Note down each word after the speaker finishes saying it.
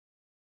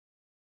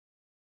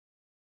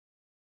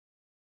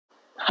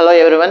Hello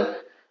everyone.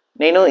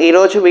 నేను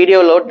ఈరోజు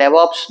వీడియోలో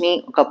డెవాప్స్ని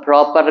ఒక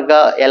ప్రాపర్గా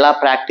ఎలా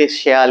ప్రాక్టీస్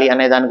చేయాలి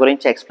అనే దాని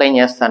గురించి ఎక్స్ప్లెయిన్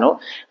చేస్తాను.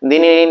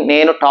 దీన్ని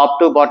నేను టాప్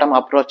టు బాటమ్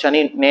అప్రోచ్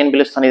అని నేను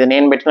పిలుస్తాను. ఇది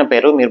నేను పెట్టిన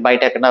పేరు, మీరు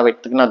బయట ఎక్కడ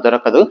వెతుకున్నా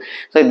దొరకదు.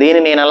 సో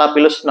దీన్ని నేను అలా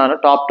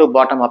పిలుస్తున్నాను, టాప్ టు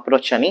బాటమ్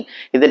అప్రోచ్ అని.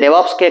 ఇది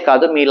డెవాప్స్కే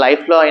కాదు, మీ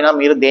లైఫ్లో అయినా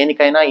మీరు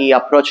దేనికైనా ఈ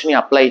అప్రోచ్ని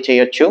అప్లై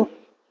చేయొచ్చు.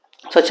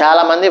 సో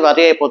చాలామంది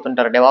వరీ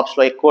అయిపోతుంటారు,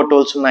 డెవాప్స్లో ఎక్కువ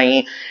టూల్స్ ఉన్నాయి,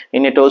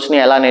 ఇన్ని టూల్స్ని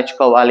ఎలా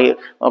నేర్చుకోవాలి,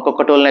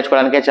 ఒక్కొక్క టూల్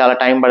నేర్చుకోవడానికే చాలా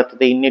టైం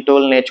పడుతుంది, ఇన్ని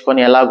టూల్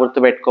నేర్చుకొని ఎలా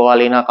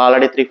గుర్తుపెట్టుకోవాలి, నాకు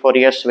ఆల్రెడీ 3-4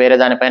 ఇయర్స్ వేరే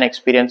దానిపైన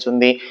ఎక్స్పీరియన్స్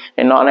ఉంది,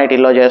 నేను నాన్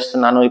ఐటీలో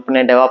చేస్తున్నాను, ఇప్పుడు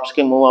నేను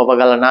డెవాప్స్కి మూవ్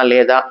అవ్వగలనా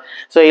లేదా.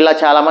 సో ఇలా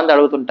చాలామంది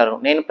అడుగుతుంటారు.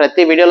 నేను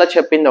ప్రతి వీడియోలో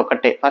చెప్పింది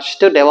ఒకటే,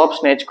 ఫస్ట్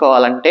డెవాప్స్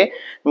నేర్చుకోవాలంటే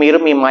మీరు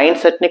మీ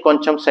మైండ్ సెట్ని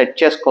కొంచెం సెట్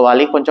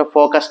చేసుకోవాలి, కొంచెం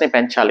ఫోకస్ని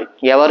పెంచాలి.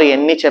 ఎవరు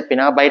ఎన్ని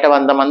చెప్పినా బయట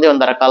 100 మంది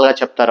 100 రకాలుగా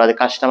చెప్తారు, అది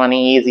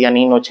కష్టమని, ఈజీ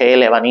అని, నువ్వు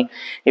చేయలేవని.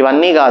 ఇవన్నీ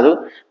కాదు,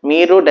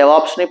 మీరు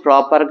డెవాప్స్ని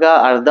ప్రాపర్గా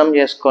అర్థం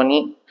చేసుకొని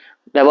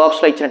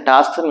డెవాప్స్లో ఇచ్చిన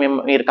టాస్క్ని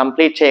మీరు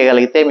కంప్లీట్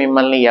చేయగలిగితే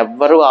మిమ్మల్ని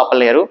ఎవ్వరూ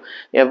ఆపలేరు.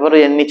 ఎవరు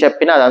ఎన్ని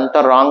చెప్పినా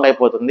అదంతా రాంగ్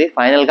అయిపోతుంది.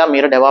 ఫైనల్గా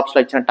మీరు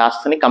డెవాప్స్లో ఇచ్చిన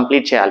టాస్క్ని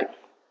కంప్లీట్ చేయాలి.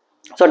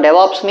 సో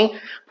డెవాప్స్ని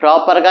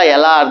ప్రాపర్గా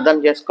ఎలా అర్థం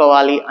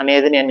చేసుకోవాలి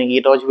అనేది నేను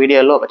ఈరోజు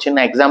వీడియోలో ఒక చిన్న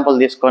ఎగ్జాంపుల్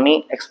తీసుకొని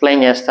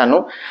ఎక్స్ప్లెయిన్ చేస్తాను.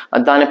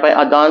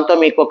 దాంతో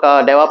మీకు ఒక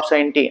డెవాప్స్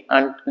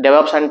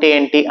అంటే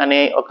ఏంటి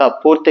అనే ఒక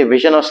పూర్తి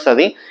విజన్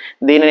వస్తుంది.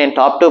 దీన్ని నేను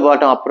టాప్ టు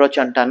బాటమ్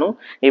అప్రోచ్ అంటాను.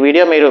 ఈ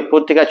వీడియో మీరు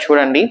పూర్తిగా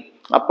చూడండి,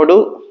 అప్పుడు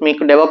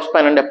మీకు డెవాప్స్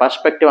పైన ఉండే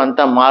పర్స్పెక్టివ్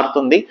అంతా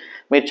మారుతుంది.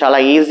 మీరు చాలా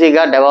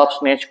ఈజీగా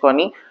డెవాప్స్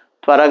నేర్చుకొని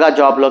త్వరగా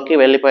జాబ్లోకి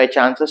వెళ్ళిపోయే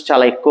ఛాన్సెస్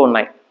చాలా ఎక్కువ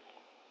ఉన్నాయి.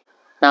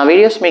 నా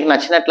వీడియోస్ మీకు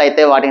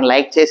నచ్చినట్లయితే వాటిని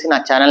లైక్ చేసి నా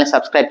ఛానల్ని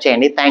సబ్స్క్రైబ్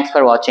చేయండి. Thanks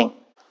for watching.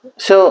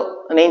 సో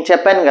నేను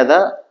చెప్పాను కదా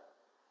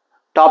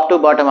టాప్ టు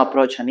బాటమ్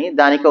అప్రోచ్ అని,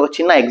 దానికి ఒక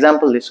చిన్న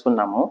ఎగ్జాంపుల్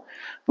తీసుకుందాము.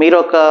 మీరు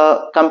ఒక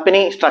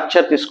కంపెనీ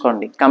స్ట్రక్చర్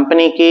తీసుకోండి.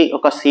 కంపెనీకి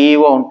ఒక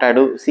CEO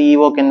ఉంటాడు,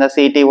 CEO కింద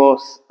CTO,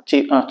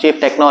 chief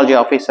technology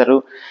officer,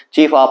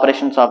 chief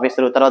operations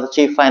officer, తర్వాత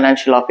చీఫ్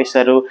ఫైనాన్షియల్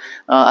ఆఫీసరు,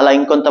 అలా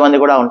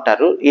ఇంకొంతమంది కూడా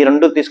ఉంటారు. ఈ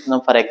రెండు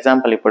తీసుకుందాం ఫర్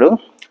ఎగ్జాంపుల్. ఇప్పుడు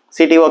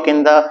CTO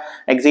కింద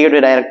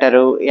executive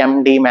director,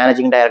 MD,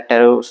 managing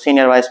director,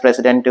 senior vice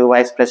president,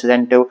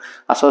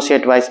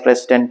 associate vice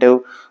president,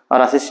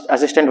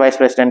 assistant vice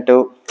president,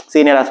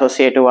 senior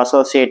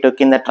associate,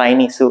 కింద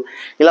ట్రైనీస్,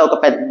 ఇలా ఒక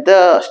పెద్ద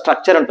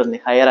స్ట్రక్చర్ ఉంటుంది,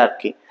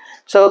 హైరార్కీ.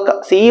 సో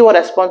CEO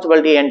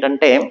రెస్పాన్సిబిలిటీ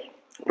ఏంటంటే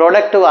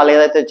ప్రోడక్ట్ వాళ్ళు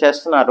ఏదైతే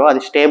చేస్తున్నారో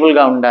అది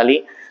స్టేబుల్గా ఉండాలి,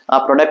 ఆ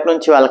ప్రోడక్ట్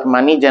నుంచి వాళ్ళకి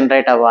మనీ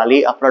జనరేట్ అవ్వాలి,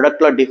 ఆ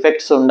ప్రోడక్ట్లో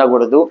డిఫెక్ట్స్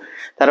ఉండకూడదు,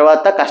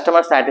 తర్వాత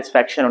కస్టమర్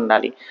సాటిస్ఫాక్షన్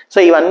ఉండాలి. సో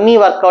ఇవన్నీ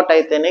వర్కౌట్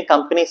అయితేనే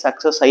కంపెనీ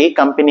సక్సెస్ అయ్యి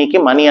కంపెనీకి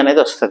మనీ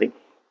అనేది వస్తుంది.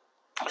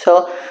 సో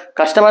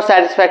కస్టమర్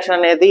సాటిస్ఫాక్షన్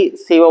అనేది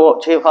CEO,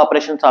 చీఫ్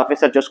ఆపరేషన్స్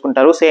ఆఫీసర్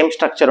చూసుకుంటారు. సేమ్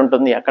స్ట్రక్చర్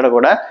ఉంటుంది అక్కడ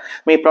కూడా.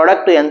 మీ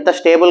ప్రోడక్ట్ ఎంత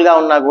స్టేబుల్గా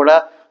ఉన్నా కూడా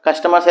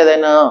కస్టమర్స్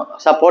ఏదైనా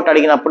సపోర్ట్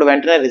అడిగినప్పుడు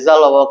వెంటనే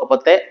రిజాల్వ్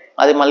అవ్వకపోతే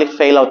అది మళ్ళీ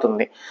ఫెయిల్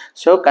అవుతుంది.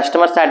 సో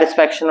కస్టమర్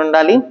సాటిస్ఫాక్షన్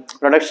ఉండాలి,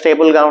 ప్రొడక్ట్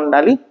స్టేబుల్గా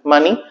ఉండాలి,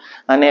 మనీ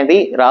అనేది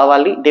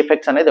రావాలి,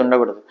 డిఫెక్ట్స్ అనేది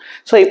ఉండకూడదు.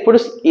 సో ఇప్పుడు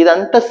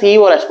ఇదంతా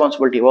CEO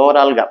రెస్పాన్సిబిలిటీ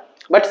ఓవరాల్గా.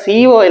 బట్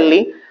CEO వెళ్ళి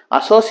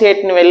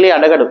అసోసియేట్ని వెళ్ళి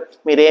అడగడు,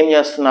 మీరు ఏం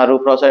చేస్తున్నారు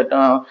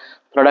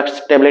ప్రొడక్ట్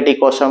స్టెబిలిటీ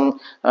కోసం,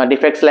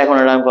 డిఫెక్ట్స్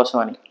లేకుండా ఉండడం కోసం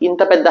అని.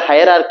 ఇంత పెద్ద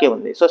హైరార్కీ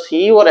ఉంది. సో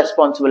CEO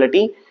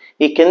రెస్పాన్సిబిలిటీ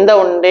ఈ కింద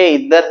ఉండే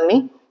ఇద్దరిని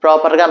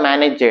ప్రాపర్గా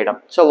మేనేజ్ చేయడం.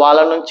 సో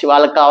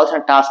వాళ్ళకి కావాల్సిన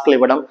టాస్క్లు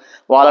ఇవ్వడం,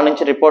 వాళ్ళ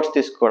నుంచి రిపోర్ట్స్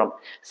తీసుకోవడం.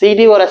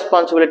 CTO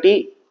రెస్పాన్సిబిలిటీ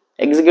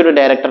ఎగ్జిక్యూటివ్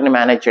డైరెక్టర్ని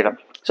మేనేజ్ చేయడం.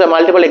 సో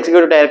మల్టిపుల్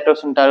ఎగ్జిక్యూటివ్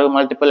డైరెక్టర్స్ ఉంటారు,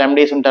 మల్టిపుల్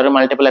MDs ఉంటారు,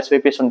 మల్టిపుల్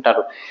SVPs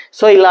ఉంటారు.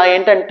 సో ఇలా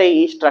ఏంటంటే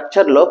ఈ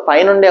స్ట్రక్చర్లో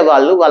పైన ఉండే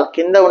వాళ్ళు వాళ్ళ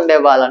కింద ఉండే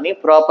వాళ్ళని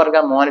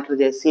ప్రాపర్గా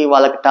మానిటర్ చేసి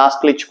వాళ్ళకి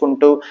టాస్క్లు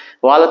ఇచ్చుకుంటూ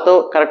వాళ్ళతో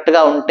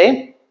కరెక్ట్గా ఉంటే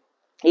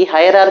ఈ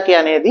హైరార్కీ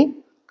అనేది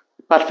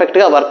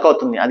పర్ఫెక్ట్గా వర్క్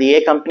అవుతుంది. అది ఏ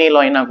కంపెనీలో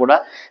అయినా కూడా,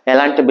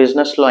 ఎలాంటి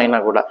బిజినెస్లో అయినా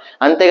కూడా.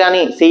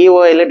 అంతేగాని CEO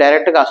వెళ్ళి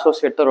డైరెక్ట్గా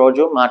అసోసియేట్తో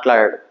రోజు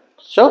మాట్లాడాడు.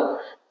 సో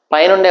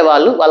పైన ఉండే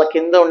వాళ్ళు వాళ్ళ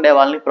కింద ఉండే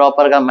వాళ్ళని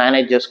ప్రాపర్గా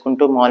మేనేజ్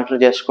చేసుకుంటూ,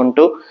 మానిటర్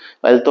చేసుకుంటూ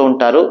వెళ్తూ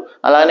ఉంటారు.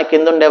 అలానే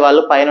కింద ఉండే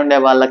వాళ్ళు పైన ఉండే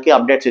వాళ్ళకి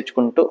అప్డేట్స్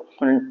ఇచ్చుకుంటూ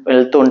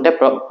వెళ్తూ ఉంటే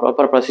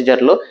ప్రాపర్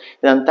ప్రొసీజర్లో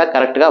ఇదంతా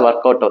కరెక్ట్గా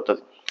వర్కౌట్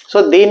అవుతుంది. సో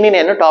దీన్ని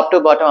నేను టాప్ టు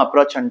బాటమ్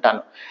అప్రోచ్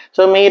అంటాను.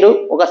 సో మీరు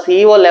ఒక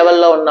CEO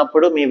లెవెల్లో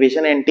ఉన్నప్పుడు మీ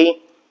విజన్ ఏంటి?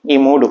 ఈ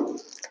 3.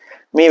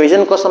 మీ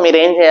విజన్ కోసం మీరు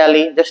ఏం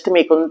చేయాలి? జస్ట్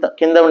మీ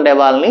కింద ఉండే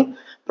వాళ్ళని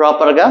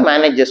ప్రాపర్గా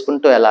మేనేజ్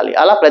చేసుకుంటూ వెళ్ళాలి.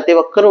 అలా ప్రతి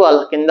ఒక్కరూ వాళ్ళ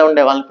కింద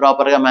ఉండే వాళ్ళని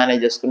ప్రాపర్గా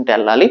మేనేజ్ చేసుకుంటూ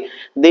వెళ్ళాలి.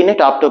 దీన్ని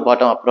టాప్ టు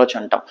బాటమ్ అప్రోచ్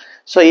అంటాం.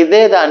 సో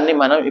ఇదే దాన్ని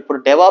మనం ఇప్పుడు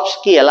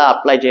డెవాప్స్కి ఎలా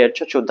అప్లై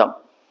చేయొచ్చో చూద్దాం.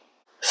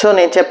 సో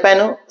నేను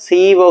చెప్పాను,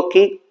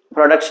 CEOకి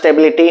product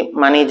stability,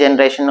 money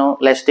generation,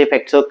 less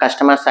defects,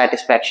 customer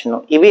satisfaction,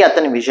 ఇవి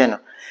అతని విజన్.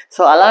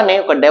 సో అలానే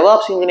ఒక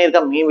డెవాప్స్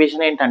ఇంజనీర్గా మీ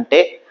విజన్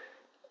ఏంటంటే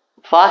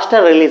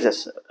ఫాస్టర్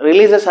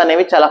రిలీజెస్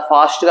అనేవి చాలా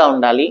ఫాస్ట్గా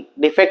ఉండాలి,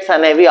 డిఫెక్ట్స్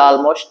అనేవి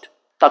ఆల్మోస్ట్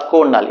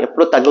తక్కువ ఉండాలి,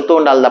 ఎప్పుడు తగ్గుతూ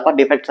ఉండాలి తప్ప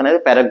డిఫెక్ట్స్ అనేది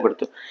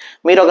పెరగకూడదు.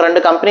 మీరు ఒక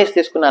 2 కంపెనీస్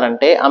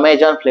తీసుకున్నారంటే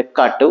అమెజాన్,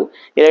 ఫ్లిప్కార్ట్,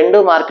 ఈ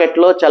 2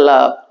 మార్కెట్లో చాలా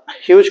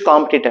హ్యూజ్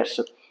కాంపిటీటర్స్.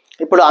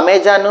 ఇప్పుడు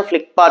అమెజాన్,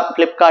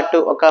 ఫ్లిప్కార్ట్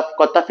ఒక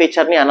కొత్త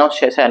ఫీచర్ని అనౌన్స్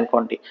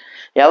చేశాయనుకోండి,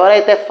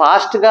 ఎవరైతే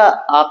ఫాస్ట్గా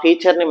ఆ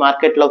ఫీచర్ని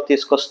మార్కెట్లోకి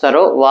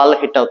తీసుకొస్తారో వాళ్ళు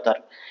హిట్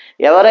అవుతారు.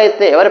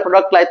 ఎవరి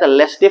ప్రొడక్ట్లో అయితే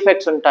లెస్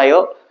డిఫెక్ట్స్ ఉంటాయో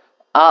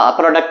ఆ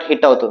ప్రొడక్ట్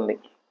హిట్ అవుతుంది.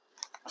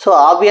 సో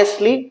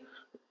ఆబ్వియస్లీ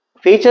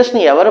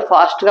ఫీచర్స్ని ఎవరు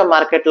ఫాస్ట్గా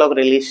మార్కెట్లోకి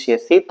రిలీజ్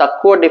చేసి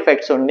తక్కువ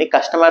డిఫెక్ట్స్ ఉండి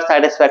కస్టమర్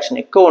సాటిస్ఫాక్షన్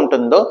ఎక్కువ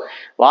ఉంటుందో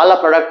వాళ్ళ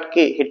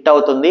ప్రోడక్ట్కి హిట్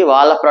అవుతుంది,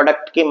 వాళ్ళ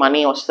ప్రోడక్ట్కి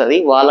మనీ వస్తుంది,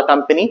 వాళ్ళ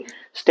కంపెనీ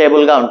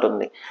స్టేబుల్గా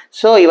ఉంటుంది.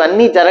 సో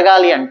ఇవన్నీ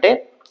జరగాలి అంటే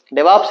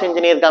డెవాప్స్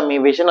ఇంజనీర్గా మీ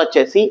విజన్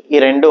వచ్చేసి ఈ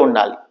రెండు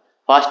ఉండాలి,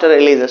 ఫాస్టర్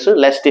రిలీజెస్,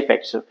 లెస్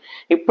డిఫెక్ట్స్.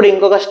 ఇప్పుడు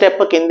ఇంకొక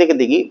స్టెప్ కిందికి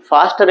దిగి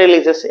ఫాస్టర్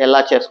రిలీజెస్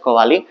ఎలా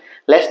చేసుకోవాలి,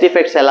 లెస్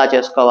డిఫెక్ట్స్ ఎలా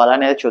చేసుకోవాలి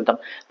అనేది చూద్దాం.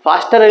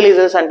 ఫాస్టర్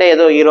రిలీజెస్ అంటే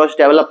ఏదో ఈరోజు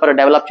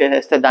డెవలప్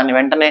చేసేస్తే దాన్ని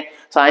వెంటనే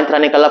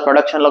సాయంత్రానికల్లా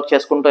ప్రొడక్షన్లోకి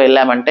చేసుకుంటూ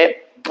వెళ్ళామంటే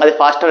అది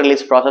ఫాస్టర్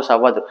రిలీజ్ ప్రాసెస్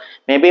అవ్వదు.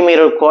 మేబీ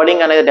మీరు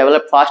కోడింగ్ అనేది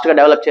ఫాస్ట్గా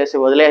డెవలప్ చేసి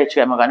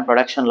వదిలేయచ్చేమో కానీ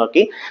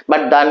ప్రొడక్షన్లోకి,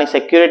 బట్ దాని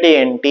సెక్యూరిటీ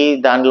ఏంటి,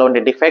 దానిలో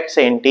ఉండే డిఫెక్ట్స్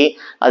ఏంటి,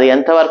 అది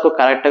ఎంతవరకు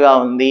కరెక్ట్గా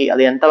ఉంది,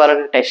 అది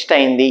ఎంతవరకు టెస్ట్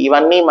అయింది,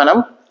 ఇవన్నీ మనం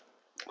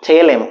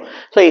చేయలేము.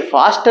 సో ఈ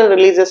ఫాస్టర్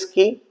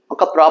రిలీజెస్కి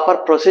ఒక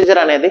ప్రాపర్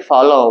ప్రొసీజర్ అనేది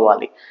ఫాలో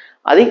అవ్వాలి,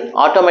 అది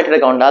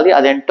ఆటోమేటెడ్గా ఉండాలి.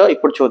 అదేంటో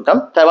ఇప్పుడు చూద్దాం,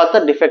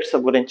 తర్వాత డిఫెక్ట్స్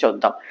గురించి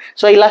వద్దాం.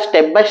 సో ఇలా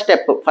step by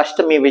step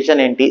first me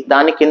vision ఏంటి,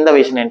 దాని కింద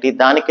విజన్ ఏంటి,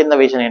 దాని కింద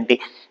విజన్ ఏంటి,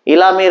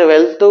 ఇలా మీరు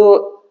వెళ్తూ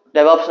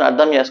డెవాప్స్ని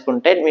అర్థం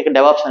చేసుకుంటే మీకు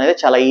డెవాప్స్ అనేది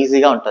చాలా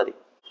ఈజీగా ఉంటుంది.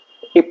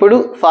 ఇప్పుడు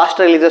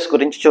ఫాస్ట్ రిలీజెస్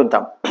గురించి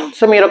చూద్దాం.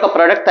 సో మీరు ఒక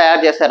ప్రోడక్ట్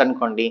తయారు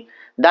చేశారనుకోండి,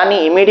 దాన్ని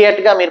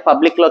ఇమీడియట్గా మీరు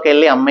పబ్లిక్లోకి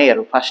వెళ్ళి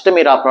అమ్మేయరు. ఫస్ట్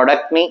మీరు ఆ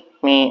ప్రోడక్ట్ని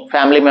మీ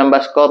ఫ్యామిలీ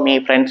మెంబర్స్కో మీ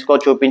ఫ్రెండ్స్కో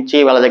చూపించి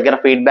వాళ్ళ దగ్గర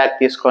ఫీడ్బ్యాక్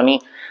తీసుకొని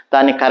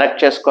దాన్ని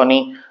కరెక్ట్ చేసుకొని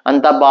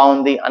అంతా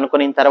బాగుంది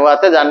అనుకున్న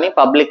తర్వాత దాన్ని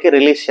పబ్లిక్కి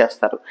రిలీజ్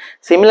చేస్తారు.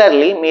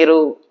 సిమిలర్లీ మీరు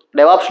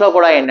డెవాప్స్లో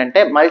కూడా ఏంటంటే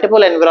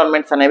మల్టిపుల్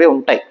ఎన్విరాన్మెంట్స్ అనేవి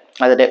ఉంటాయి.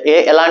 అదే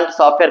ఎలాంటి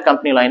సాఫ్ట్వేర్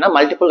కంపెనీలో అయినా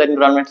మల్టిపుల్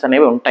ఎన్విరాన్మెంట్స్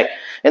అనేవి ఉంటాయి.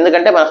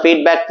 ఎందుకంటే మన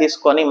ఫీడ్బ్యాక్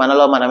తీసుకొని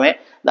మనలో మనమే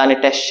దాన్ని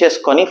టెస్ట్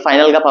చేసుకొని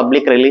ఫైనల్గా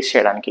పబ్లిక్ రిలీజ్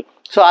చేయడానికి.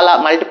 సో అలా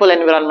multiple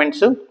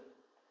environments.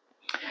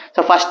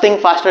 So first thing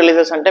fast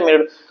releases అంటే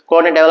మీరు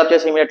కోడ్ని డెవలప్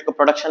చేసి ఇమీడియట్గా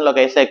ప్రొడక్షన్లోకి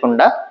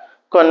వేసేయకుండా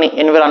కొన్ని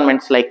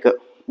ఎన్విరాన్మెంట్స్ లైక్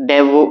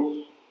డెవ్,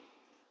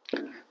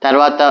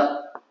 తర్వాత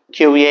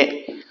క్యూఏ,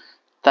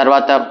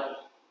 తర్వాత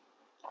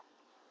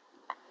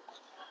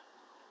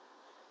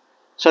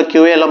సో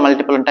క్యూఏలో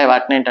మల్టిపుల్ ఉంటాయి.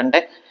 వాటిని ఏంటంటే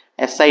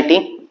SIT,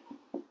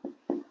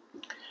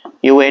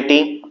 UAT,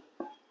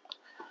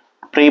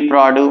 pre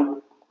fraud,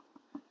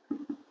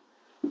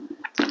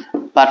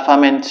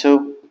 performance,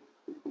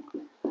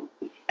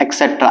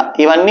 etcetera,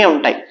 ఇవన్నీ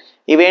ఉంటాయి.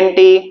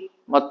 ఇవేంటి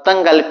మొత్తం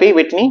కలిపి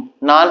వీటిని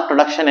నాన్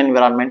ప్రొడక్షన్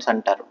ఎన్విరాన్మెంట్స్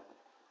అంటారు.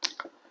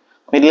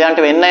 మీరు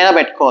ఇలాంటివి ఎన్నైనా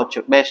పెట్టుకోవచ్చు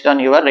బేస్డ్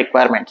ఆన్ యువర్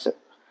రిక్వైర్మెంట్స్.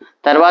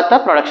 తర్వాత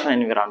ప్రొడక్షన్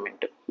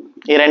ఎన్విరాన్మెంట్,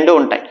 ఈ రెండు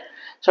ఉంటాయి.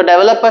 సో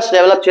డెవలపర్స్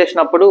డెవలప్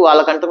చేసినప్పుడు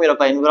వాళ్ళకంటూ మీరు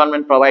ఒక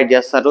ఎన్విరాన్మెంట్ ప్రొవైడ్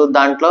చేస్తారు,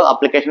 దాంట్లో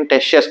అప్లికేషన్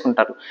టెస్ట్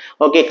చేసుకుంటారు.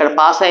 ఓకే ఇక్కడ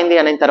పాస్ అయింది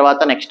అనే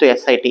తర్వాత నెక్స్ట్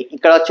ఎస్ఐటి,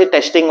 ఇక్కడ వచ్చి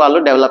టెస్టింగ్ వాళ్ళు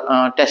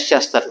టెస్ట్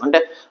చేస్తారు.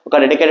 అంటే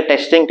ఒక డెడికేటెడ్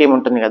టెస్టింగ్ టీం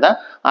ఉంటుంది కదా,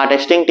 ఆ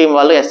టెస్టింగ్ టీం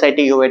వాళ్ళు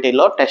ఎస్ఐటి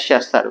యూఐటీలో టెస్ట్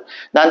చేస్తారు.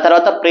 దాని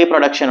తర్వాత ప్రీ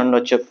ప్రొడక్షన్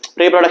ఉండొచ్చు.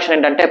 ప్రీ ప్రొడక్షన్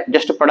ఏంటంటే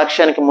జస్ట్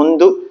ప్రొడక్షన్కి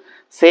ముందు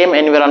సేమ్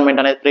ఎన్విరాన్మెంట్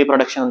అనేది ప్రీ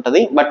ప్రొడక్షన్ ఉంటుంది,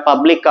 బట్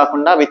పబ్లిక్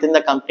కాకుండా విత్ ఇన్ ద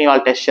కంపెనీ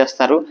వాళ్ళు టెస్ట్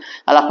చేస్తారు.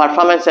 అలా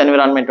పర్ఫార్మెన్స్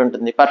ఎన్విరాన్మెంట్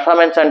ఉంటుంది.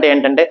 పర్ఫార్మెన్స్ అంటే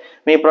ఏంటంటే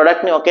మీ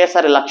ప్రోడక్ట్ని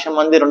ఒకేసారి 1,00,000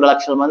 మంది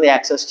 2,00,000 మంది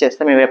యాక్సెస్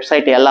చేస్తే మీ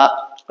వెబ్సైట్ ఎలా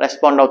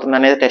రెస్పాండ్ అవుతుంది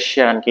అనేది టెస్ట్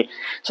చేయడానికి.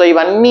 సో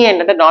ఇవన్నీ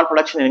ఏంటంటే నాన్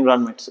ప్రొడక్షన్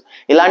ఎన్విరాన్మెంట్స్.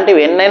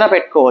 ఇలాంటివి ఎన్నైనా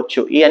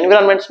పెట్టుకోవచ్చు. ఈ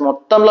ఎన్విరాన్మెంట్స్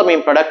మొత్తంలో మీ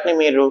ప్రోడక్ట్ని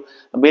మీరు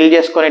బిల్డ్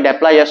చేసుకొని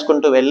డిప్లాయ్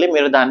చేసుకుంటూ వెళ్ళి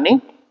మీరు దాన్ని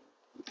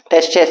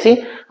టెస్ట్ చేసి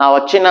ఆ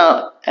వచ్చిన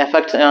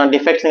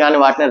డిఫెక్ట్స్ని కానీ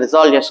వాటిని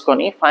రిజాల్వ్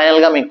చేసుకొని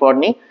ఫైనల్గా మీ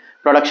కోడ్ని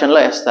ప్రొడక్షన్లో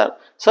వేస్తారు.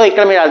 సో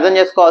ఇక్కడ మీరు అర్థం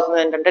చేసుకోవాల్సింది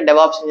ఏంటంటే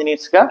డెవాప్స్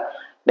ఇంజనీర్స్గా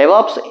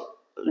డెవాప్స్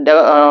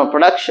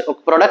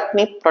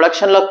ప్రొడక్ట్ని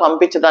ప్రొడక్షన్లోకి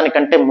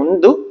పంపించడానికంటే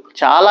ముందు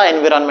చాలా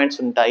ఎన్విరాన్మెంట్స్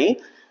ఉంటాయి.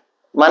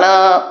 మన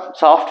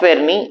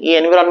సాఫ్ట్వేర్ని ఈ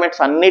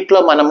ఎన్విరాన్మెంట్స్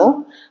అన్నిట్లో మనము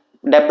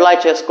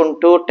డిప్లాయ్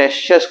చేసుకుంటూ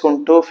టెస్ట్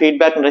చేసుకుంటూ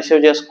ఫీడ్బ్యాక్ని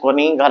రిసీవ్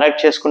చేసుకొని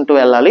కరెక్ట్ చేసుకుంటూ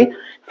వెళ్ళాలి,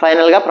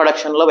 ఫైనల్గా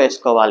ప్రొడక్షన్లో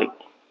వేసుకోవాలి.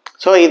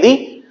 సో ఇది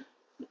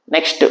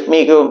నెక్స్ట్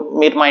మీరు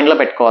మైండ్లో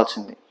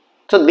పెట్టుకోవాల్సింది.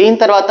 సో దీని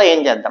తర్వాత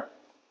ఏం చేద్దాం?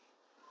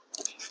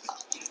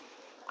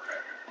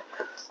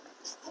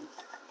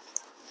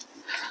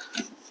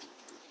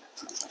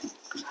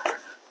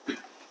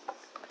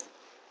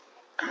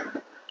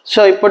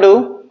 సో ఇప్పుడు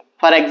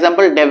ఫర్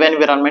ఎగ్జాంపుల్ డెవ్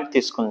ఎన్విరాన్మెంట్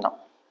తీసుకుందాం.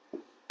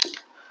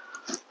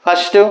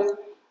 ఫస్ట్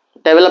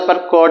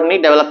డెవలపర్ కోడ్ని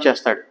డెవలప్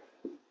చేస్తాడు.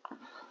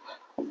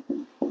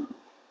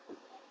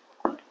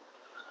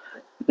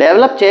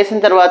 డెవలప్ చేసిన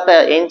తర్వాత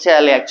ఏం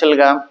చేయాలి?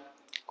 యాక్చువల్గా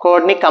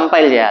కోడ్ని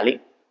కంపైల్ చేయాలి.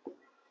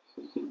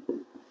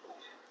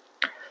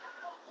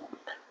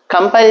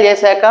 కంపైల్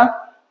చేశాక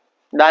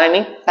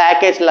దానిని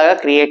ప్యాకేజ్ లాగా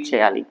క్రియేట్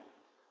చేయాలి.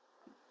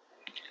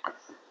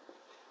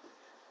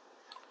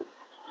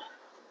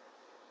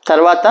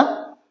 తర్వాత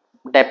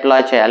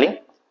డిప్లాయ్ చేయాలి,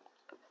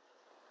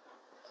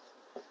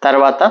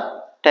 తర్వాత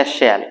టెస్ట్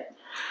చేయాలి.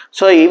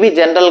 సో ఇవి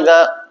జనరల్గా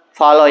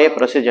ఫాలో అయ్యే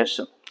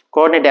ప్రొసీజర్స్.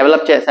 కోడ్ని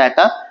డెవలప్ చేశాక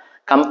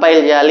కంపైల్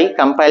చేయాలి,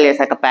 కంపైల్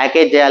చేశాక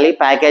ప్యాకేజ్ చేయాలి,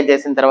 ప్యాకేజ్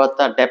చేసిన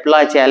తర్వాత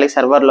డిప్లాయ్ చేయాలి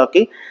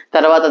సర్వర్లోకి,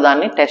 తర్వాత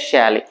దాన్ని టెస్ట్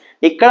చేయాలి.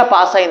 ఇక్కడ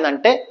పాస్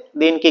అయిందంటే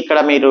దీనికి ఇక్కడ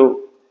మీరు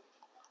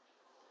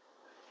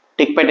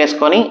టిక్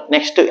పెట్టేసుకొని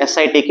నెక్స్ట్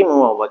ఎస్ఐటికి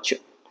మూవ్ అవ్వచ్చు.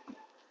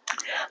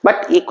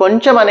 బట్ ఈ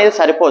కొంచెం అనేది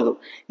సరిపోదు.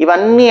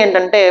 ఇవన్నీ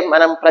ఏంటంటే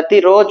మనం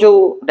ప్రతిరోజు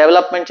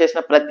డెవలప్మెంట్ చేసిన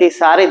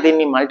ప్రతిసారి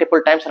దీన్ని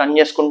మల్టిపుల్ టైమ్స్ రన్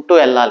చేసుకుంటూ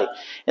వెళ్ళాలి.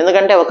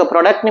 ఎందుకంటే ఒక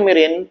ప్రోడక్ట్ని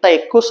మీరు ఎంత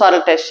ఎక్కువ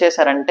సార్లు టెస్ట్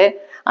చేశారంటే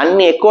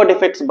అన్ని ఎక్కువ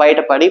డిఫెక్ట్స్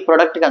బయటపడి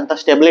ప్రొడక్ట్కి అంత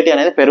స్టెబిలిటీ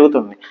అనేది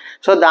పెరుగుతుంది.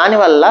 సో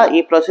దానివల్ల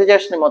ఈ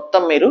ప్రొసీజర్స్ని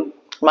మొత్తం మీరు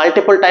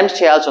మల్టిపుల్ టైమ్స్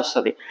చేయాల్సి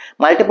వస్తుంది.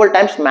 మల్టిపుల్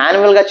టైమ్స్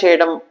మాన్యువల్గా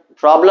చేయడం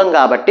ప్రాబ్లం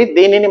కాబట్టి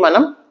దీనిని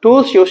మనం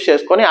టూల్స్ యూస్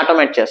చేసుకొని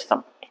ఆటోమేట్ చేస్తాం.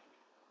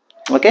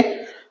 ఓకే,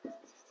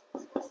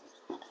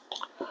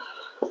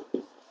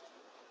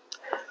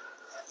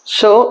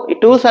 సో ఈ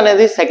టూల్స్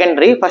అనేది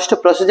సెకండరీ. ఫస్ట్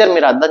ప్రొసీజర్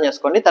మీరు అర్థం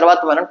చేసుకోండి,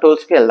 తర్వాత మనం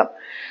టూల్స్కి వెళ్దాం.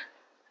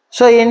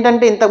 సో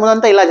ఏంటంటే ఇంతకుముందు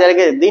అంతా ఇలా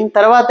జరిగేది. దీని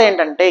తర్వాత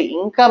ఏంటంటే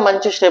ఇంకా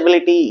మంచి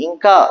స్టెబిలిటీ,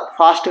 ఇంకా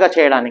ఫాస్ట్గా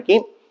చేయడానికి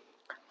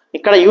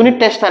ఇక్కడ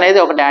యూనిట్ టెస్ట్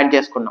అనేది ఒకటి యాడ్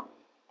చేసుకున్నాం.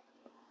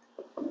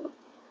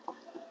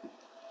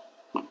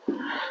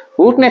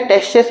 ఊరినే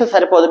టెస్ట్ చేస్తే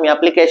సరిపోదు మీ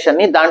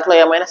అప్లికేషన్ని, దాంట్లో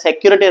ఏమైనా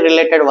సెక్యూరిటీ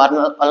రిలేటెడ్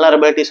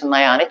వల్నరబిలిటీస్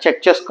ఉన్నాయా అని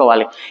చెక్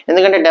చేసుకోవాలి.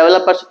 ఎందుకంటే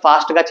డెవలపర్స్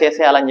ఫాస్ట్గా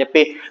చేసేయాలని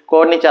చెప్పి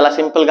కోడ్ని చాలా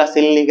సింపుల్గా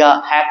సిల్లీగా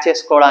హ్యాక్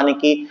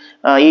చేసుకోవడానికి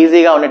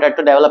ఈజీగా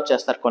ఉండేటట్టు డెవలప్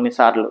చేస్తారు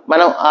కొన్నిసార్లు.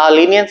 మనం ఆ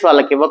లీనియన్స్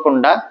వాళ్ళకి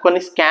ఇవ్వకుండా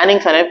కొన్ని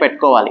స్కానింగ్స్ అనేవి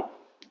పెట్టుకోవాలి.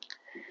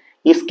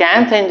 ఈ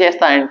స్కాన్స్ ఏం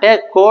చేస్తాయంటే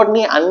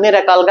కోడ్ని అన్ని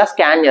రకాలుగా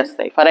స్కాన్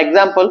చేస్తాయి. For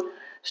example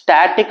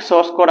static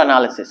source code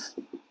analysis.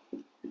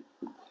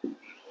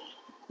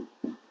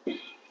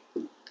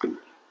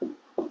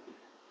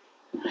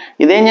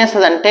 ఇదేం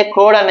చేస్తుంది అంటే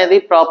కోడ్ అనేది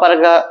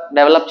ప్రాపర్గా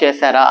డెవలప్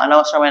చేశారా,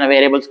 అనవసరమైన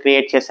వేరియబుల్స్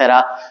క్రియేట్ చేశారా,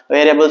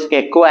 వేరియబుల్స్కి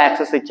ఎక్కువ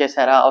యాక్సెస్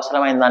ఇచ్చేసారా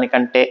అవసరమైన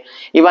దానికంటే,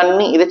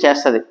 ఇవన్నీ ఇది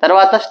చేస్తుంది.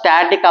 తర్వాత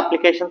స్టాటిక్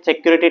అప్లికేషన్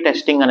సెక్యూరిటీ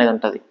టెస్టింగ్ అనేది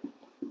ఉంటుంది,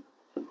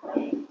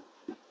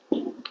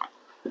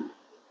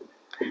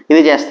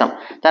 ఇది చేస్తాం.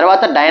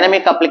 తర్వాత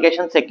డైనమిక్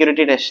అప్లికేషన్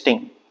సెక్యూరిటీ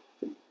టెస్టింగ్.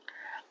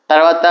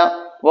 తర్వాత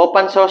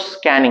ఓపెన్ సోర్స్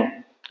స్కానింగ్.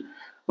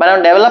 మనం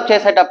డెవలప్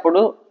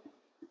చేసేటప్పుడు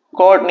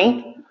కోడ్ని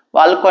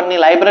వాళ్ళు కొన్ని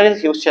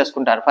లైబ్రరీస్ యూస్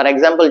చేసుకుంటారు. ఫర్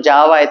ఎగ్జాంపుల్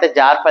జావా అయితే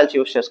జార్ ఫైల్స్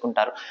యూస్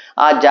చేసుకుంటారు.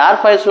 ఆ జార్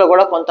ఫైల్స్లో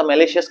కూడా కొంత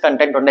మెలిషియస్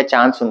కంటెంట్ ఉండే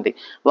ఛాన్స్ ఉంది,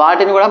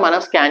 వాటిని కూడా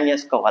మనం స్కాన్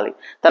చేసుకోవాలి.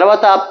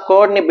 తర్వాత ఆ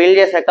కోడ్ని బిల్డ్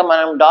చేశాక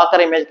మనం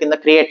డాకర్ ఇమేజ్ కింద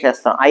క్రియేట్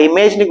చేస్తాం, ఆ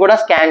ఇమేజ్ని కూడా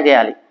స్కాన్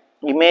చేయాలి,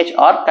 image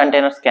are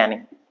container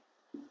scanning.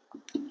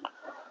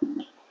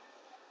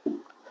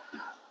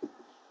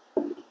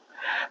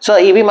 So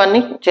ఇవి మనం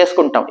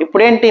చేసుకుంటాం.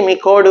 ఇప్పుడేంటి, మీ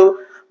కోడ్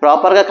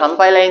ప్రాపర్గా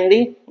కంపైల్ అయింది,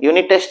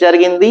 యూనిట్ టెస్ట్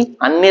జరిగింది,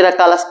 అన్ని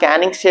రకాల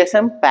స్కానింగ్స్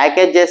చేసాం,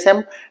 ప్యాకేజ్ చేసాం,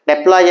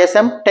 డిప్లాయ్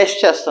చేసాం, టెస్ట్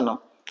చేస్తున్నాం.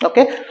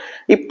 ఓకే,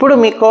 ఇప్పుడు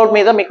మీ కోడ్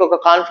మీద మీకు ఒక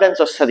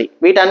కాన్ఫిడెన్స్ వస్తుంది.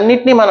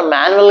 వీటన్నిటిని మనం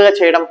మాన్యువల్గా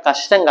చేయడం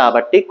కష్టం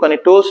కాబట్టి కొన్ని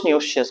టూల్స్ని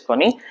యూస్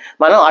చేసుకొని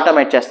మనం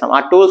ఆటోమేట్ చేస్తాం.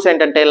 ఆ టూల్స్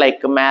ఏంటంటే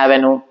లైక్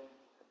మ్యావెను,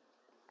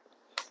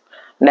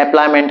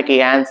 డిప్లాయ్మెంట్కి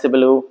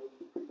యాన్సిబుల్,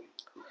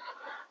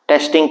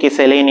 టెస్టింగ్కి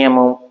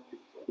సెలీనియము,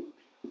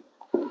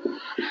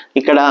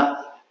 ఇక్కడ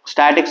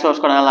static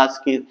source code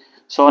అనాలిసిస్కి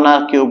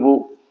sonar cube,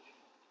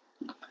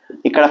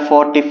 ఇక్కడ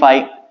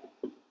 45,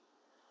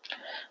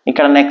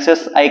 ఇక్కడ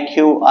Nexus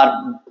IQ are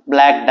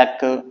black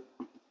duck,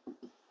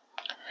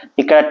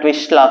 ఇక్కడ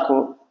ట్విస్ట్ లాకు.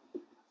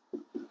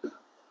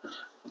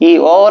 ఈ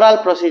ఓవరాల్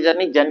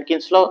ప్రొసీజర్ని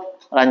జెన్కిన్స్లో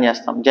రన్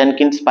చేస్తాం,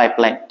 జెన్కిన్స్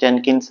పైప్లైన్,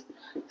 జెన్కిన్స్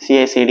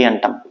CI/CD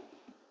అంటాం.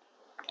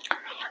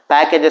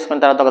 ప్యాకేజ్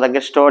చేసుకున్న తర్వాత ఒక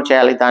దగ్గర స్టోర్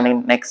చేయాలి దాని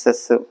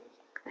నెక్సస్.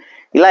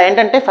 ఇలా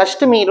ఏంటంటే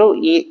ఫస్ట్ మీరు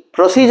ఈ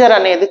ప్రొసీజర్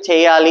అనేది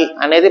చేయాలి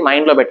అనేది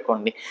మైండ్లో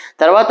పెట్టుకోండి.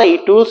 తర్వాత ఈ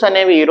టూల్స్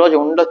అనేవి ఈరోజు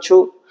ఉండొచ్చు,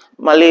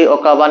 మళ్ళీ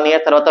ఒక 1 year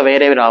తర్వాత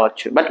వేరేవి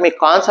రావచ్చు. బట్ మీ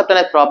కాన్సెప్ట్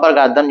అనేది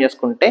ప్రాపర్గా అర్థం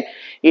చేసుకుంటే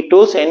ఈ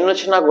టూల్స్ ఎన్ని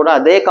వచ్చినా కూడా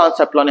అదే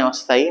కాన్సెప్ట్లోనే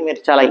వస్తాయి, మీరు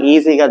చాలా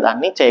ఈజీగా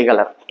దాన్ని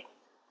చేయగలరు.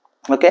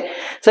 ఓకే,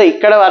 సో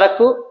ఇక్కడ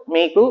వరకు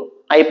మీకు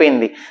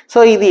అయిపోయింది.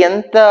 సో ఇది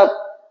ఎంత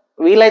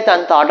వీలైతే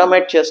అంత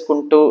ఆటోమేట్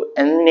చేసుకుంటూ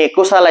ఎన్ని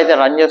ఎక్కువసార్లు అయితే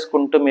రన్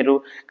చేసుకుంటూ మీరు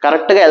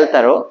కరెక్ట్గా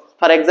వెళ్తారో.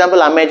 ఫర్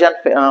ఎగ్జాంపుల్ అమెజాన్,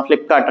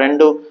 ఫ్లిప్కార్ట్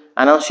రెండు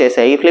అనౌన్స్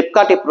చేశాయి. ఈ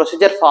ఫ్లిప్కార్ట్ ఈ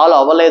ప్రొసీజర్ ఫాలో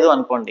అవ్వలేదు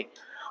అనుకోండి,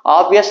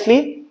 ఆబ్వియస్లీ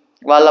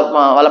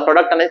వాళ్ళ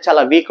ప్రొడక్ట్ అనేది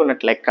చాలా వీక్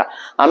ఉన్నట్టు లెక్క.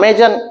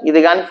 అమెజాన్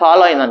ఇది కానీ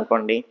ఫాలో అయింది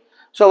అనుకోండి,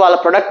 సో వాళ్ళ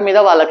ప్రొడక్ట్ మీద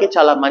వాళ్ళకి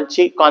చాలా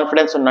మంచి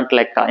కాన్ఫిడెన్స్ ఉన్నట్టు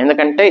లెక్క.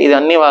 ఎందుకంటే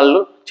ఇదన్నీ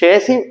వాళ్ళు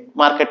చేసి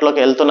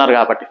మార్కెట్లోకి వెళ్తున్నారు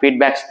కాబట్టి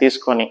ఫీడ్బ్యాక్స్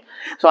తీసుకొని.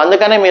 సో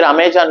అందుకనే మీరు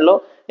అమెజాన్లో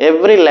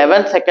ఎవ్రీ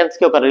 11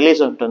 secondsకి ఒక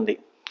రిలీజ్ ఉంటుంది.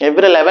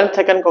 ఎవ్రీ 11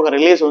 secondsకి ఒక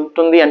రిలీజ్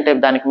ఉంటుంది అంటే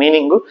దానికి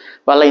మీనింగ్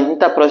వాళ్ళ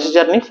ఇంత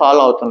ప్రొసీజర్ని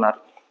ఫాలో అవుతున్నారు.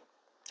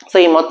 సో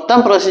ఈ మొత్తం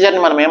ప్రొసీజర్ని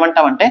మనం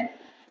ఏమంటామంటే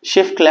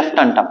షిఫ్ట్ లెఫ్ట్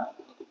అంటాం.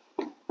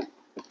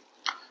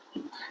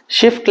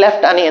 షిఫ్ట్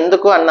లెఫ్ట్ అని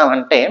ఎందుకు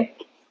అన్నామంటే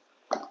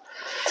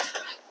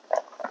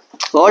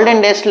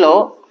ఓల్డెన్ డేస్లో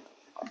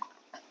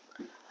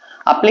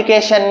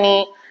అప్లికేషన్ని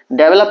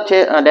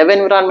డెవ్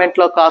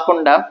ఎన్విరాన్మెంట్లో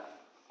కాకుండా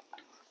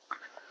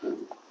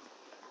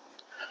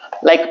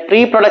లైక్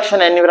ప్రీ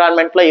ప్రొడక్షన్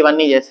ఎన్విరాన్మెంట్లో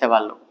ఇవన్నీ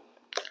చేసేవాళ్ళు,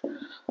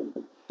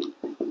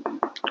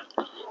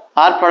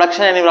 ఆర్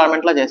ప్రొడక్షన్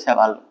ఎన్విరాన్మెంట్లో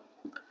చేసేవాళ్ళు.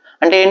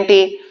 అంటే ఏంటి,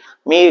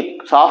 మీ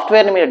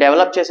సాఫ్ట్వేర్ని మీరు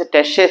డెవలప్ చేసి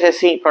టెస్ట్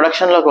చేసేసి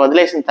ప్రొడక్షన్లోకి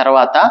వదిలేసిన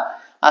తర్వాత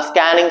ఆ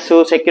స్కానింగ్స్,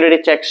 సెక్యూరిటీ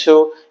చెక్స్,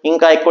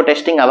 ఇంకా ఎక్కువ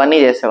టెస్టింగ్ అవన్నీ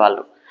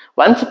చేసేవాళ్ళు.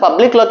 వన్స్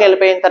పబ్లిక్లోకి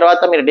వెళ్ళిపోయిన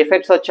తర్వాత మీరు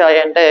డిఫెక్ట్స్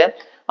వచ్చాయంటే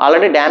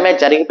ఆల్రెడీ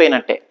డ్యామేజ్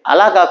జరిగిపోయినట్టే.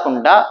 అలా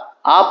కాకుండా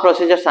ఆ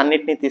ప్రొసీజర్స్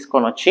అన్నిటినీ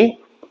తీసుకొని వచ్చి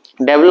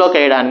డెవలోకి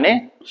వేయడాన్నే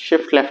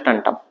షిఫ్ట్ లెఫ్ట్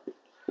అంటాం.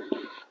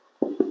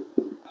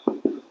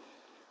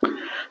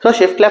 సో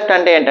షిఫ్ట్ లెఫ్ట్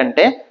అంటే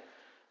ఏంటంటే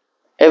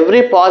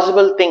every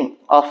possible thing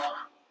of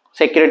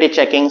security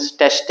checkings,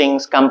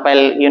 testings,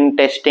 compile, unit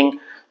testing,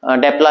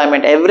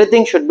 deployment,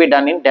 everything should be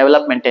done in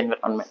development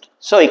environment.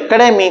 So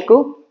ఇక్కడే మీకు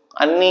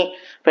అన్ని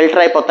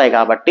ఫిల్టర్ అయిపోతాయి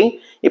కాబట్టి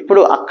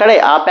ఇప్పుడు అక్కడే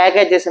ఆ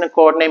ప్యాకేజ్ చేసిన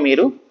కోడ్నే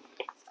మీరు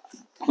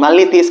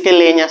మళ్ళీ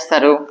తీసుకెళ్ళి ఏం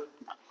చేస్తారు,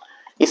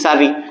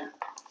 ఈసారి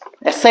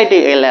ఎస్ఐటి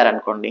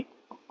వెళ్ళారనుకోండి,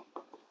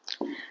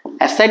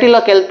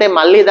 ఎస్ఐటిలోకి వెళ్తే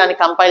మళ్ళీ దాన్ని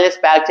కంపైల్ చేసి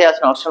ప్యాక్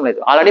చేయాల్సిన అవసరం లేదు.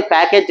 ఆల్రెడీ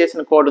ప్యాకేజ్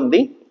చేసిన కోడ్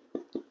ఉంది,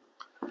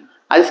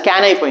 అది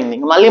స్కాన్ అయిపోయింది,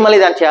 మళ్ళీ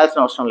దాన్ని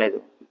చేయాల్సిన అవసరం లేదు.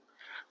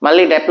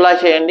 మళ్ళీ డిప్లాయ్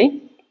చేయండి,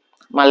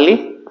 మళ్ళీ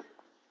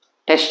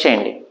టెస్ట్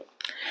చేయండి.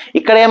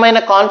 ఇక్కడ ఏమైనా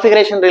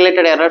కాన్ఫిగరేషన్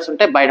రిలేటెడ్ ఎర్రర్స్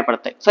ఉంటే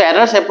బయటపడతాయి. సో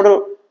ఎర్రర్స్ ఎప్పుడు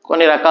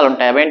కొన్ని రకాలు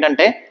ఉంటాయి.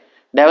 అవేంటంటే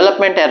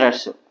డెవలప్మెంట్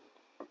ఎర్రర్స్,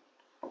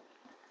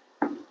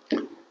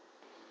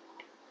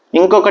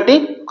 ఇంకొకటి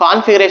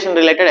configuration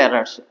related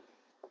errors.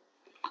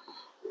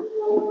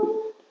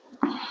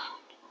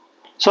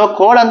 So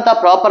code అంతా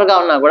ప్రాపర్గా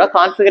ఉన్నా కూడా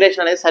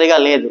కాన్ఫిగరేషన్ అనేది సరిగా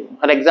లేదు.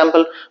 ఫర్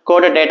ఎగ్జాంపుల్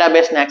కోడ్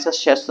డేటాబేస్ని యాక్సెస్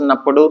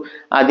చేస్తున్నప్పుడు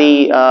అది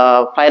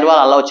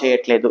ఫైర్వాల్ అలౌ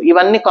చేయట్లేదు.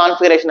 ఇవన్నీ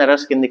కాన్ఫిగరేషన్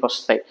ఎర్రర్స్ కిందికి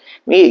వస్తాయి.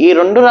 ఈ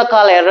రెండు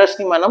రకాల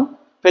ఎర్రర్స్ని మనం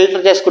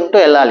ఫిల్టర్ చేసుకుంటూ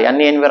వెళ్ళాలి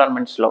అన్ని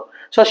ఎన్విరాన్మెంట్స్లో.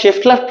 సో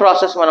షిఫ్ట్ లెఫ్ట్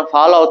ప్రాసెస్ మనం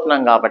ఫాలో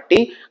అవుతున్నాం కాబట్టి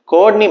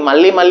కోడ్ని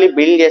మళ్ళీ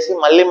బిల్డ్ చేసి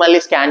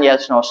మళ్ళీ స్కాన్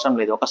చేయాల్సిన అవసరం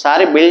లేదు.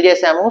 ఒకసారి బిల్డ్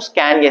చేసాము,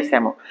 స్కాన్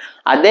చేసాము,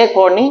 అదే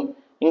కోడ్ని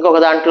ఇంకొక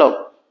దాంట్లో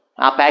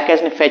ఆ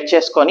ప్యాకేజ్ని ఫెచ్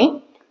చేసుకొని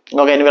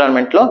ఇంకొక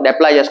ఎన్విరాన్మెంట్లో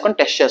డిప్లాయ్ చేసుకొని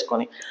టెస్ట్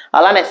చేసుకొని,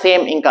 అలానే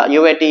సేమ్ ఇంకా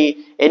యూఐటీ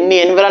ఎన్ని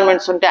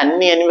ఎన్విరాన్మెంట్స్ ఉంటే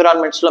అన్ని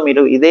ఎన్విరాన్మెంట్స్లో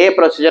మీరు ఇదే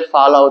ప్రొసీజర్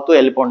ఫాలో అవుతూ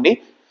వెళ్ళిపోండి.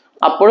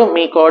 అప్పుడు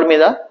మీ కోడ్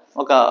మీద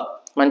ఒక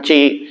మంచి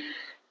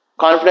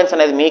కాన్ఫిడెన్స్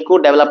అనేది మీకు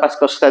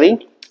డెవలపర్స్కి వస్తుంది.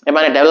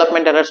 ఏమైనా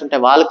డెవలప్మెంట్ ఎర్రర్స్ ఉంటే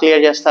వాళ్ళు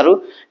క్లియర్ చేస్తారు,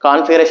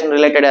 కాన్ఫిగరేషన్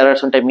రిలేటెడ్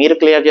ఎర్రర్స్ ఉంటే మీరు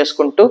క్లియర్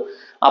చేసుకుంటూ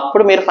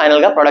అప్పుడు మీరు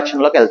ఫైనల్గా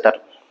ప్రొడక్షన్లోకి వెళ్తారు.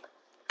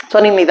 సో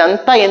నేను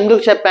ఇదంతా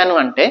ఎందుకు చెప్పాను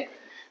అంటే,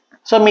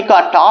 సో మీకు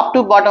ఆ top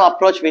to bottom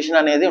approach vision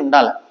అనేది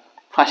ఉండాలి.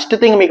 ఫస్ట్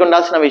థింగ్ మీకు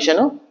ఉండాల్సిన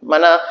విజన్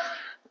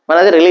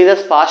మనది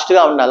రిలీజెస్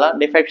ఫాస్ట్గా ఉండాలా,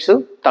 డిఫెక్ట్స్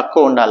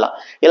తక్కువ ఉండాలా.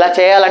 ఇలా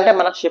చేయాలంటే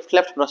మనం షిఫ్ట్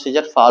లెఫ్ట్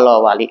ప్రొసీజర్ ఫాలో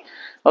అవ్వాలి.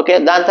 ఓకే,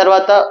 దాని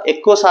తర్వాత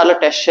ఎక్కువ సార్లు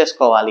టెస్ట్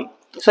చేసుకోవాలి.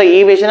 సో ఈ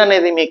విజన్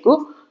అనేది మీకు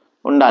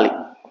ఉండాలి.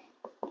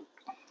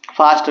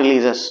 ఫాస్ట్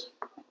రిలీజెస్,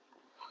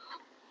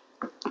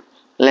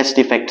 లెస్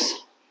డిఫెక్ట్స్,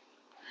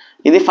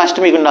 ఇది ఫస్ట్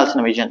మీకు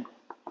ఉండాల్సిన విజన్.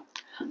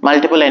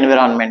 మల్టిపుల్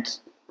ఎన్విరాన్మెంట్స్,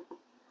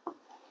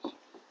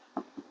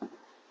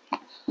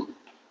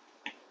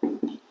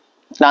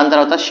 దాని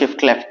తర్వాత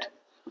షిఫ్ట్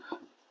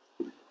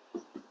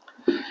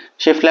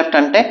లెఫ్ట్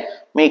అంటే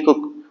మీకు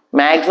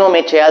మ్యాక్సిమం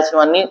మీరు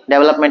చేయాల్సినవన్నీ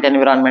డెవలప్మెంట్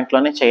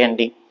ఎన్విరాన్మెంట్లోనే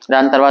చేయండి.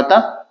 దాని తర్వాత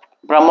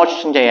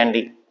ప్రమోషన్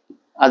చేయండి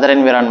అదర్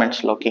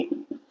ఎన్విరాన్మెంట్స్లోకి.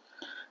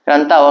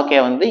 ఇదంతా ఓకే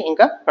ఉంది,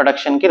 ఇంకా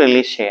ప్రొడక్షన్కి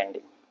రిలీజ్ చేయండి.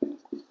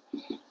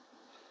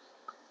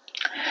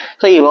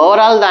 సో ఈ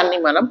ఓవరాల్ దాన్ని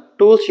మనం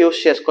టూల్స్ యూస్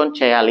చేసుకొని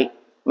చేయాలి.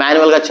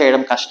 మాన్యువల్గా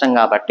చేయడం కష్టం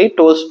కాబట్టి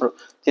టూల్స్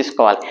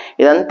తీసుకోవాలి.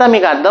 ఇదంతా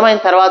మీకు అర్థమైన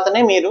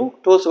తర్వాతనే మీరు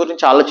టూల్స్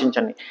గురించి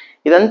ఆలోచించండి.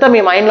 ఇదంతా మీ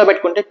మైండ్లో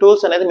పెట్టుకుంటే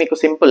టూల్స్ అనేది మీకు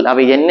సింపుల్.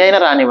 అవి ఎన్నైనా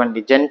రానివ్వండి.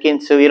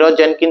 జెన్కిన్స్, ఈరోజు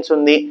జెన్కిన్స్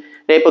ఉంది,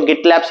 రేపు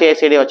గిట్ ల్యాబ్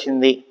CI/CD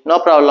వచ్చింది, నో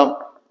ప్రాబ్లం,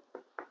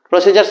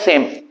 ప్రొసీజర్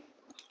సేమ్.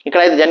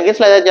 ఇక్కడ అయితే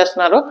జెన్కిన్స్లో ఏదైతే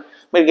చేస్తున్నారో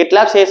మీరు గిట్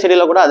ల్యాబ్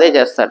CI/CDలో కూడా అదే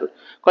చేస్తారు.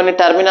 కొన్ని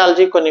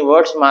టర్మినాలజీ, కొన్ని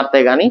వర్డ్స్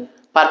మారుతాయి, కానీ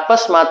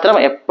పర్పస్ మాత్రం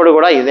ఎప్పుడు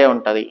కూడా ఇదే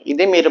ఉంటుంది.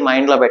 ఇది మీరు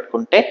మైండ్లో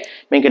పెట్టుకుంటే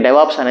మీకు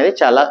డెవాప్స్ అనేది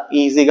చాలా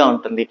ఈజీగా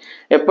ఉంటుంది.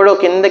 ఎప్పుడో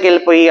కిందకి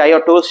వెళ్ళిపోయి అయ్యో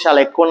టూల్స్ చాలా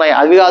ఎక్కువ ఉన్నాయి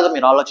అవి కాదు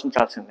మీరు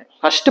ఆలోచించాల్సిందే.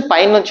 ఫస్ట్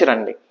పైన నుంచి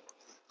రండి.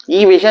 ఈ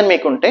విజన్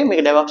మీకు ఉంటే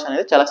మీకు డెవాప్స్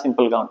అనేది చాలా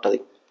సింపుల్గా ఉంటుంది.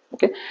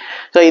 ఓకే,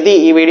 సో ఇది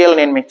ఈ వీడియోలో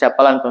నేను మీకు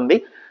చెప్పాలనుకుంది.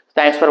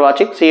 Thanks for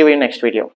watching. See you in next video.